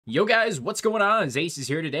Yo guys, what's going on? Acez is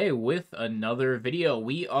here today with another video.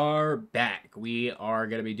 We are back. We are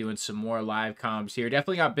going to be doing some more live comms here.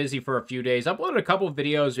 Definitely got busy for a few days. Uploaded a couple of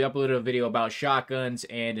videos. We uploaded a video about shotguns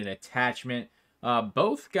and an attachment.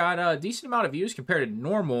 Both got a decent amount of views compared to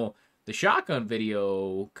normal. The shotgun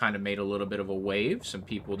video kind of made a little bit of a wave. Some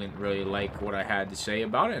people didn't really like what I had to say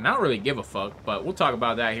about it, and I don't really give a fuck, but we'll talk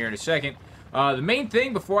about that here in a second. The main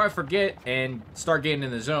thing, before I forget and start getting in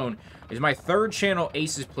the zone, is my third channel,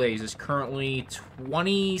 Acez Plays, is currently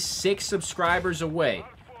 26 subscribers away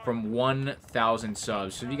from 1,000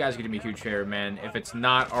 subs. So if you guys could do me a huge favor, man, if it's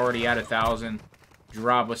not already at 1,000,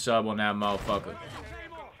 drop a sub on that motherfucker.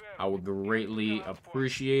 I would greatly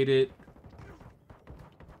appreciate it.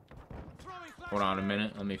 Hold on a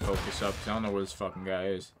minute. Let me focus up, because I don't know where this fucking guy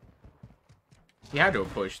is. He had to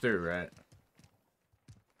have pushed through, right?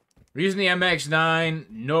 We're using the MX9.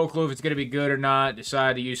 No clue if it's going to be good or not.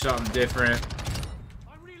 Decided to use something different.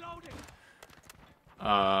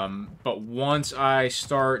 But once I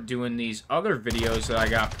start doing these other videos that I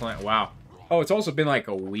got planned... Wow. Oh, it's also been like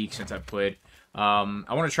a week since I played. I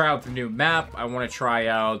want to try out the new map. I want to try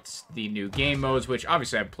out the new game modes, which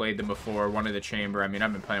obviously I've played them before. One in the Chamber. I mean,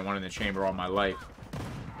 I've been playing One in the Chamber all my life.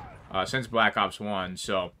 Since Black Ops 1.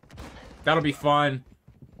 So, that'll be fun.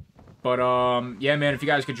 But, yeah, man, if you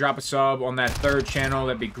guys could drop a sub on that third channel,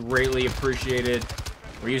 that'd be greatly appreciated.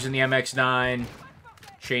 We're using the MX9,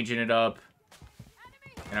 changing it up.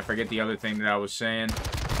 And I forget the other thing that I was saying.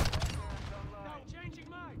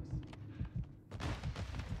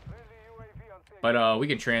 But, we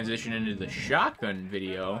can transition into the shotgun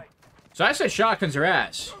video. So I said shotguns are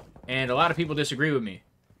ass, and a lot of people disagree with me.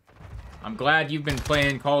 I'm glad you've been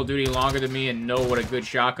playing Call of Duty longer than me and know what a good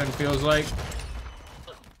shotgun feels like.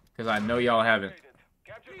 Because I know y'all haven't.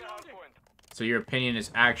 So your opinion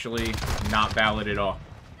is actually not valid at all.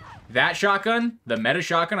 That shotgun, the meta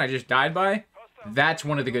shotgun I just died by, that's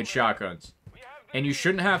one of the good shotguns. And you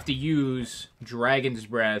shouldn't have to use Dragon's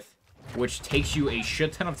Breath, which takes you a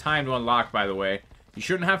shit ton of time to unlock, by the way. You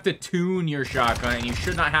shouldn't have to tune your shotgun, and you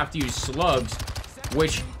should not have to use slugs,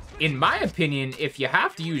 which, in my opinion, if you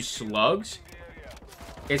have to use slugs,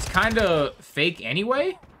 it's kind of fake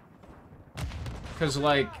anyway. Because,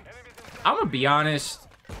 like, I'm gonna be honest,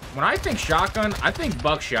 when I think shotgun, I think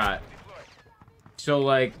buckshot. So,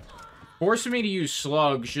 like, forcing me to use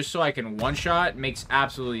slugs just so I can one-shot makes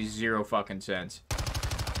absolutely zero fucking sense.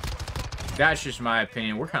 That's just my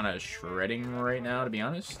opinion. We're kind of shredding right now, to be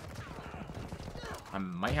honest. I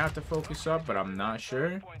might have to focus up, but I'm not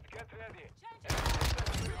sure.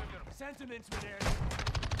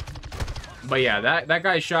 But yeah, that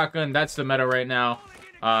guy's shotgun, that's the meta right now.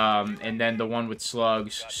 And then the one with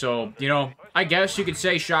slugs. So, you know, I guess you could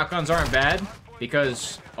say shotguns aren't bad,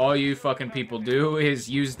 because all you fucking people do is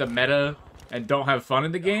use the meta and don't have fun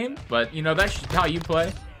in the game. But, you know, that's how you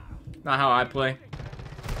play, not how I play.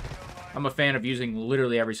 I'm a fan of using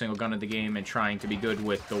literally every single gun in the game and trying to be good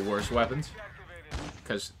with the worst weapons,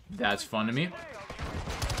 because that's fun to me.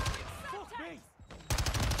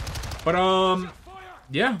 But,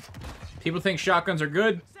 yeah. People think shotguns are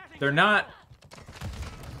good. They're not.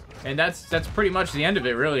 And that's pretty much the end of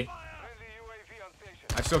it, really.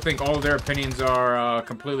 I still think all of their opinions are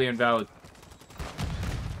completely invalid.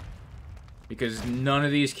 Because none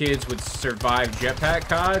of these kids would survive jetpack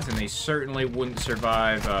CODs, and they certainly wouldn't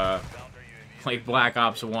survive, like, Black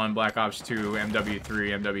Ops 1, Black Ops 2,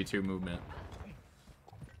 MW3, MW2 movement.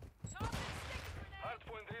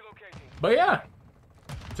 But yeah.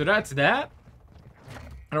 So that's that.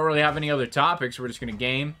 I don't really have any other topics. We're just going to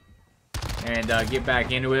game and get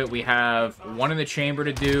back into it. We have One in the Chamber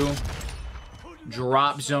to do.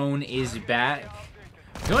 Drop Zone is back.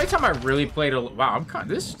 The only time I really played a... Wow,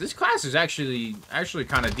 this class is actually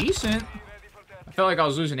kind of decent. I felt like I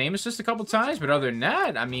was losing aim assist a couple times, but other than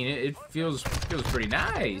that, I mean, it feels pretty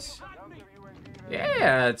nice.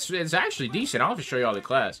 Yeah, it's actually decent. I'll have to show you all the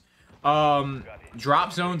class.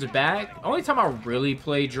 Drop Zone's back. Only time I really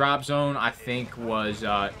played Drop Zone, I think, was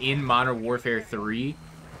in Modern Warfare 3.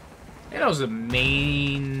 That was the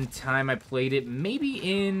main time I played it.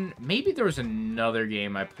 Maybe there was another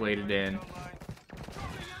game I played it in.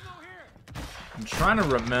 I'm trying to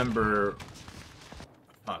remember.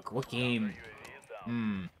 Fuck, what game? I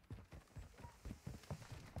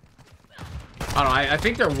don't know. I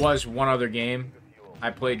think there was one other game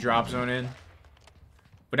I played Drop Zone in.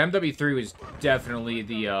 But MW3 was definitely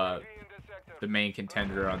the main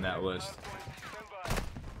contender on that list.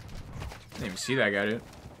 Didn't even see that guy, dude.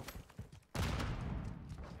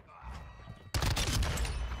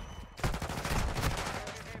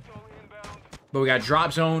 But we got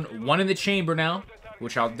Drop Zone, One in the Chamber now,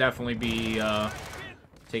 which I'll definitely be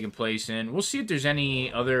taking place in. We'll see if there's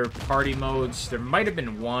any other party modes. There might have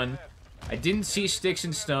been one. I didn't see Sticks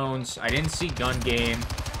and Stones. I didn't see Gun Game.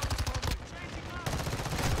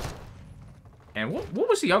 And what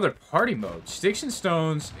was the other party mode? Sticks and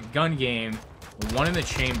Stones, Gun Game, one in the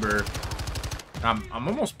chamber. I'm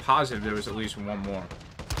almost positive there was at least one more.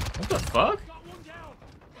 What the fuck?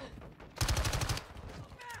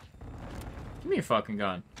 Give me a fucking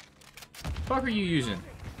gun. What the fuck are you using?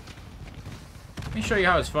 Let me show you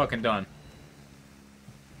how it's fucking done.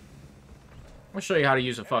 I'll show you how to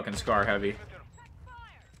use a fucking Scar Heavy.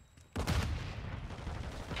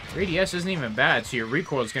 Your ADS isn't even bad, so your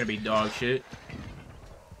recoil is gonna be dog shit.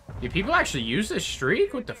 Do people actually use this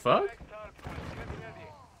streak? What the fuck?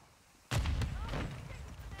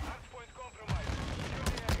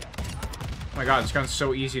 Oh my god, this gun's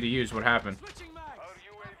so easy to use. What happened?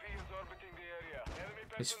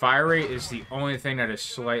 His fire rate is the only thing that is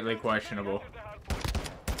slightly questionable.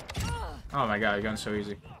 Oh my god, the gun's so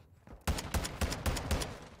easy.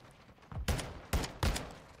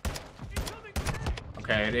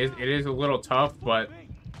 Okay, it is a little tough, but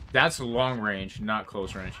that's long range, not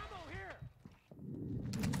close range.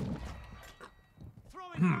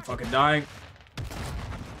 Fucking dying.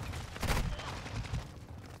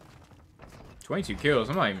 22 kills.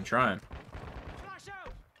 I'm not even trying.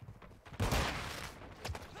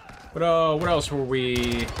 But what else were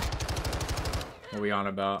we on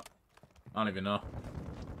about? I don't even know.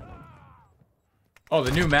 Oh,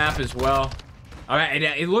 the new map as well.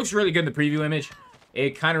 It looks really good in the preview image.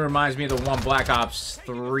 It kind of reminds me of the one Black Ops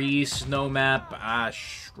 3 snow map,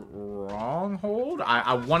 Stronghold?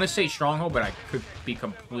 I want to say Stronghold, but I could be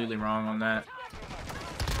completely wrong on that.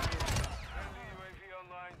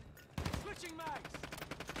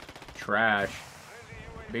 Trash.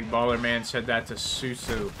 Big Baller Man said that to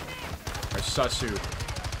Susu. Or Susu.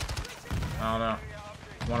 I don't know.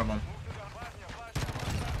 One of them.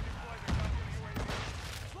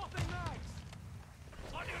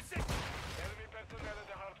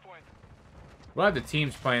 Glad the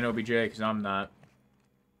team's playing OBJ, because I'm not.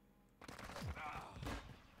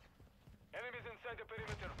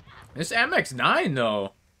 This MX9,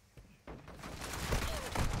 though.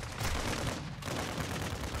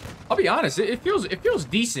 I'll be honest, it feels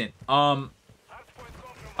decent. I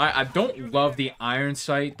don't love the iron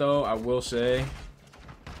sight, though, I will say.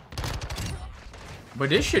 But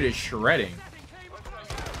this shit is shredding.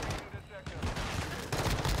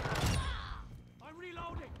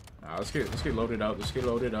 Let's get loaded up. Let's get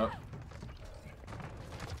loaded up.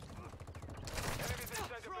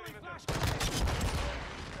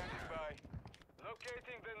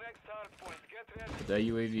 Put that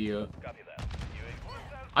UAV up.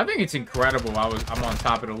 I think it's incredible. I'm on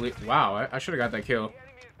top of the lead. Wow, I should have got that kill.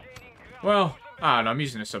 Well, I don't know. I'm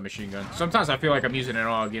using a submachine gun. Sometimes I feel like I'm using an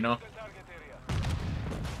AUG, you know.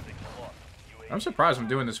 I'm surprised I'm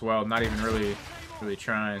doing this well. Not even really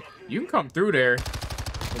trying. You can come through there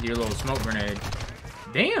with your little smoke grenade.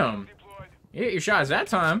 Damn! You hit your shots that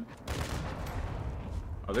time.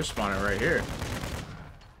 Oh, they're spawning right here.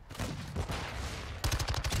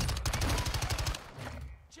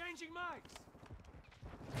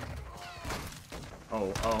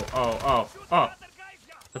 Oh.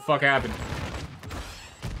 The fuck happened?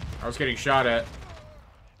 I was getting shot at.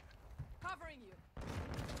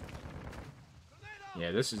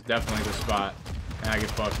 Yeah, this is definitely the spot. I get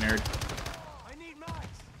fucked, nerd.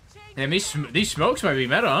 And these smokes might be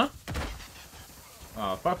meta, huh?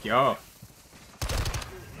 Oh, fuck y'all.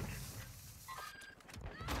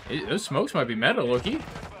 Those smokes might be meta, looky.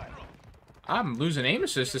 I'm losing aim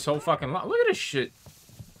assist this whole fucking lot. Look at this shit.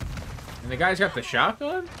 And the guy's got the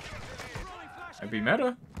shotgun? That'd be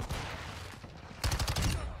meta.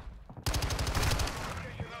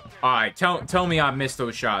 Alright, tell me I missed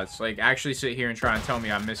those shots. Like, actually sit here and try and tell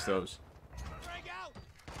me I missed those.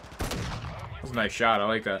 That was a nice shot. I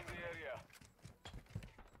like that.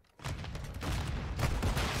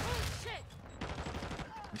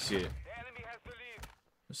 Let's see it.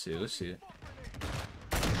 Let's see it.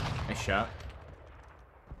 Nice shot.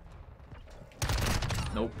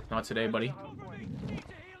 Nope, not today, buddy.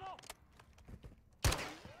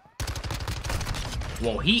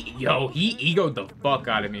 Whoa, he egoed the fuck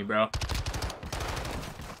out of me, bro.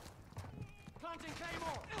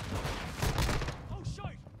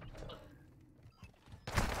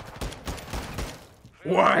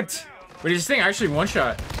 What? Wait, is this thing actually one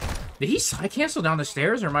shot? Did he side cancel down the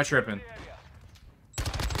stairs, or am I tripping?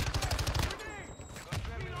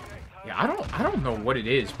 Yeah, I don't know what it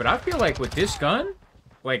is, but I feel like with this gun,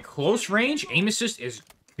 like close range aim assist is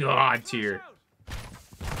god tier.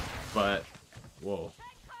 But whoa.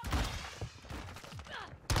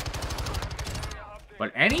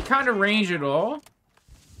 But any kind of range at all,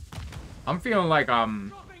 I'm feeling like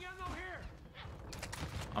I'm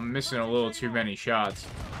missing a little too many shots.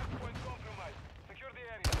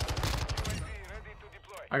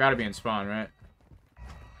 I gotta be in spawn, right?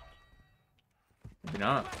 Maybe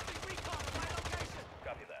not.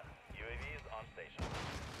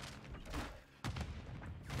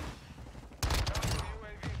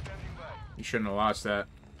 You shouldn't have lost that,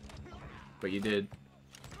 but you did.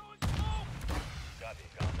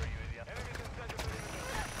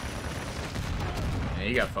 Yeah,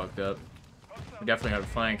 you got fucked up. We definitely got a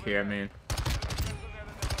flank here, I mean.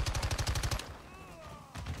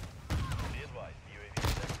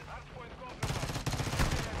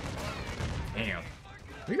 Damn.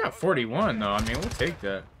 We got 41, though. I mean, we'll take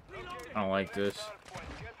that. I don't like this.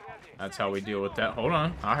 That's how we deal with that. Hold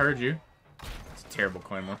on. I heard you. It's a terrible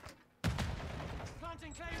claymore.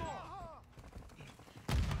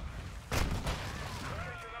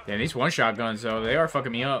 Damn, these one-shot guns, though, they are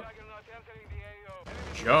fucking me up.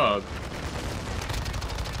 Jug.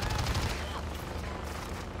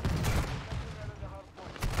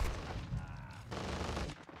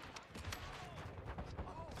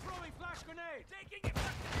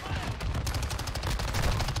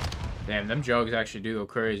 Damn, them jugs actually do go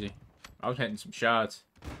crazy. I was hitting some shots.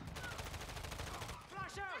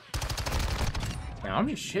 Damn, I'm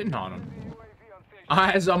just shitting on them.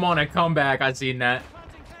 As I'm on a comeback, I seen that.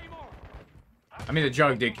 I mean, the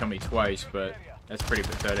jug did kill me twice, but that's pretty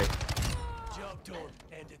pathetic.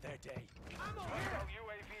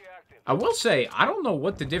 I will say, I don't know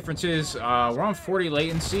what the difference is. We're on 40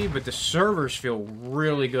 latency, but the servers feel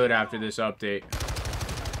really good after this update.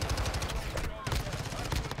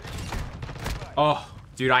 Oh,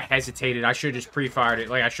 dude, I hesitated. I should have just pre-fired it.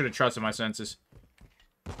 Like, I should have trusted my senses.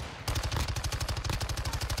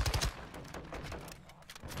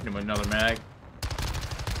 Hit him with another mag.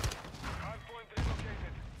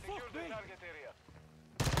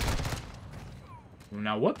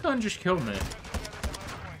 Now, what gun just killed me?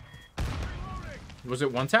 Was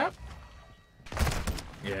it one tap?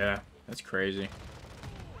 Yeah, that's crazy.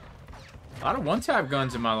 A lot of one tap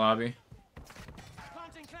guns in my lobby.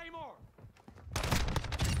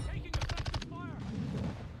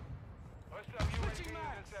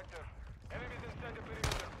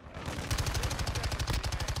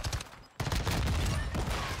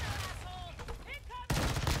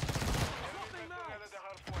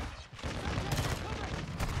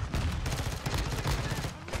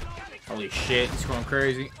 Holy shit, it's going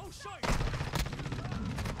crazy.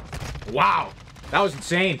 Wow, that was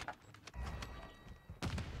insane.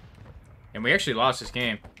 And we actually lost this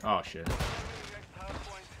game. Oh shit.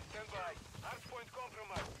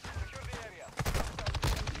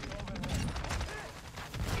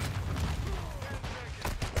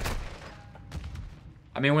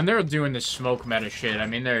 I mean, when they're doing this smoke meta shit, I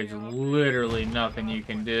mean, there's literally nothing you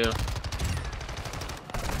can do.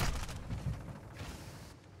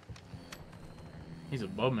 He's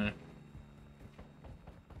above me.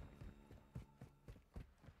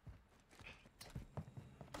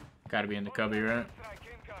 Gotta be in the cubby, right?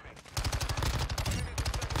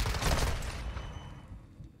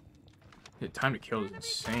 The time to kill is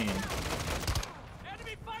insane.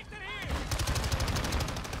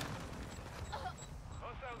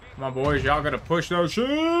 Come on, boys. Y'all gotta push those shit.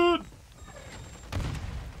 Oh,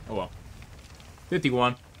 well.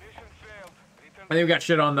 51. I think we got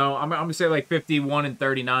shit on, though. I'm gonna say like 51 and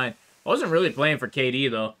 39. I wasn't really playing for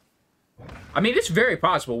KD, though. I mean, it's very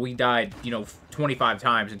possible we died, you know, 25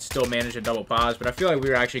 times and still managed a double pause, but I feel like we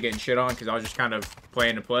were actually getting shit on because I was just kind of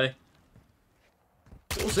playing to play.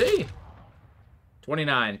 We'll see.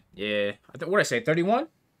 29. Yeah. What'd I say, 31?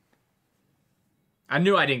 I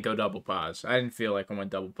knew I didn't go double pause. I didn't feel like I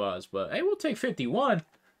went double pause, but hey, we'll take 51.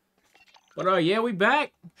 But, yeah, we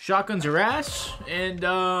back. Shotguns are ass. And,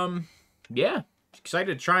 yeah.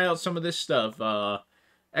 Excited to try out some of this stuff.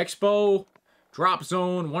 Expo, Drop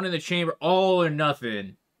Zone, One in the Chamber, all or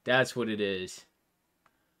nothing. That's what it is.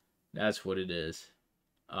 That's what it is.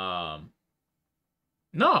 No.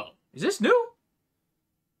 Is this new?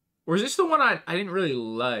 Or is this the one I didn't really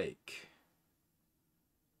like?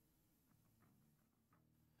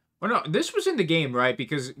 Oh, no, this was in the game, right?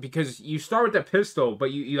 Because you start with the pistol,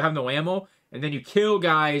 but you have no ammo. And then you kill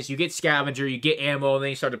guys, you get scavenger, you get ammo, and then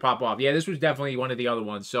you start to pop off. Yeah, this was definitely one of the other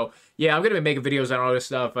ones. So, yeah, I'm going to be making videos on all this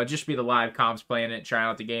stuff. Just be the live comps playing it, trying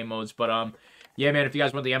out the game modes. But, yeah, man, if you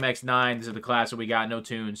guys want the MX9, this is the class that we got. No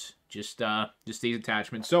tunes. Just these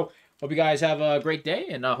attachments. So, hope you guys have a great day,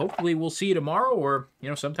 and hopefully we'll see you tomorrow or, you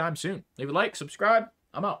know, sometime soon. Leave a like, subscribe.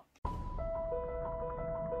 I'm out.